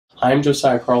I'm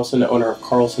Josiah Carlson, owner of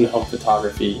Carlson Home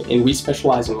Photography, and we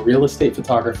specialize in real estate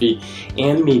photography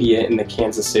and media in the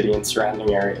Kansas City and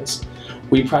surrounding areas.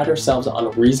 We pride ourselves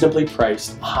on reasonably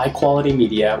priced, high-quality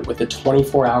media with a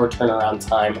 24-hour turnaround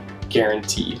time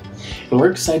guaranteed. And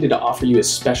we're excited to offer you a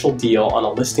special deal on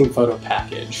a listing photo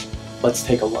package. Let's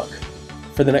take a look.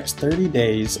 For the next 30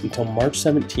 days until March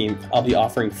 17th, I'll be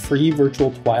offering free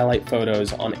virtual Twilight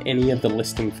photos on any of the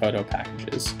listing photo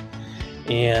packages.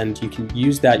 And you can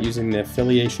use that using the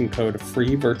affiliation code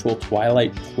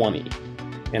FREEVIRTUALTWILIGHT20.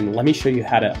 And let me show you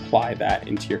how to apply that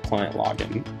into your client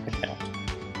login account.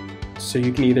 So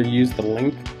you can either use the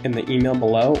link in the email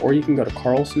below, or you can go to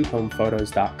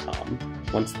carlsonhomephotos.com.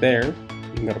 Once there,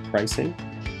 you can go to pricing.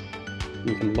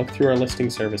 You can look through our listing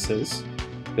services.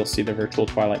 You'll see the virtual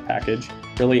Twilight package.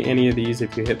 Really, any of these,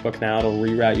 if you hit book now, it'll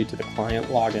reroute you to the client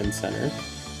login center.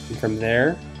 And from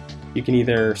there, you can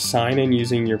either sign in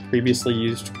using your previously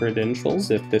used credentials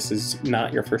if this is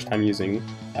not your first time using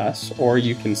us, or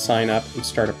you can sign up and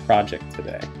start a project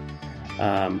today.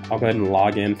 I'll go ahead and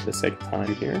log in for the sake of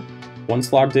time here.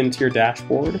 Once logged into your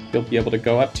dashboard, you'll be able to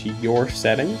go up to your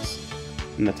settings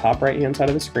in the top right hand side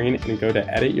of the screen and go to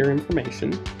edit your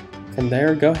information. From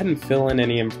there, go ahead and fill in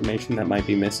any information that might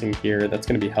be missing here. That's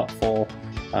going to be helpful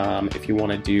if you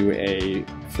want to do a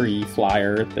free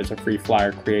flyer. There's a free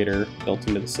flyer creator built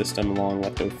into the system along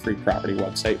with a free property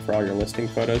website for all your listing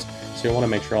photos. So you'll want to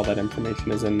make sure all that information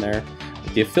is in there.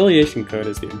 But the affiliation code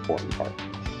is the important part.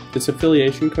 This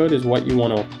affiliation code is what you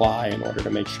want to apply in order to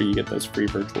make sure you get those free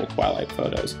virtual Twilight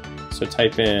photos. So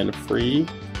type in free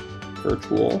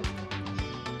virtual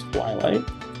Twilight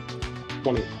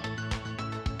 20.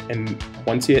 And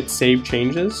once you hit Save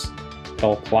Changes,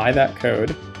 it'll apply that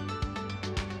code.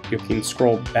 You can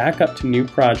scroll back up to New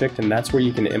Project, and that's where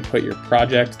you can input your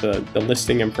project, the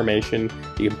listing information.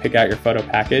 You can pick out your photo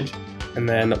package, and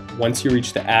then once you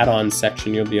reach the add-on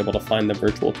section, you'll be able to find the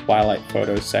virtual Twilight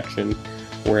photos section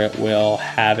where it will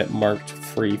have it marked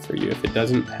free for you. If it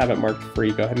doesn't have it marked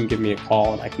free, go ahead and give me a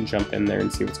call and I can jump in there and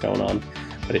see what's going on.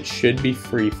 But it should be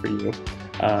free for you.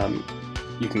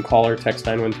 You can call or text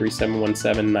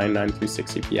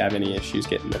 913-717-9936 if you have any issues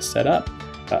getting this set up.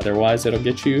 Otherwise, it'll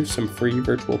get you some free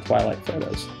virtual Twilight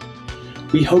photos.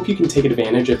 We hope you can take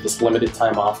advantage of this limited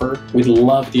time offer. We'd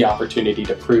love the opportunity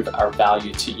to prove our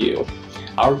value to you.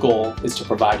 Our goal is to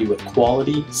provide you with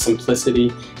quality,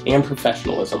 simplicity, and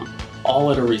professionalism,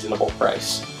 all at a reasonable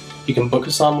price. You can book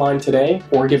us online today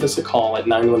or give us a call at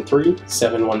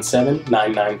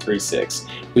 913-717-9936.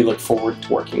 We look forward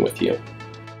to working with you.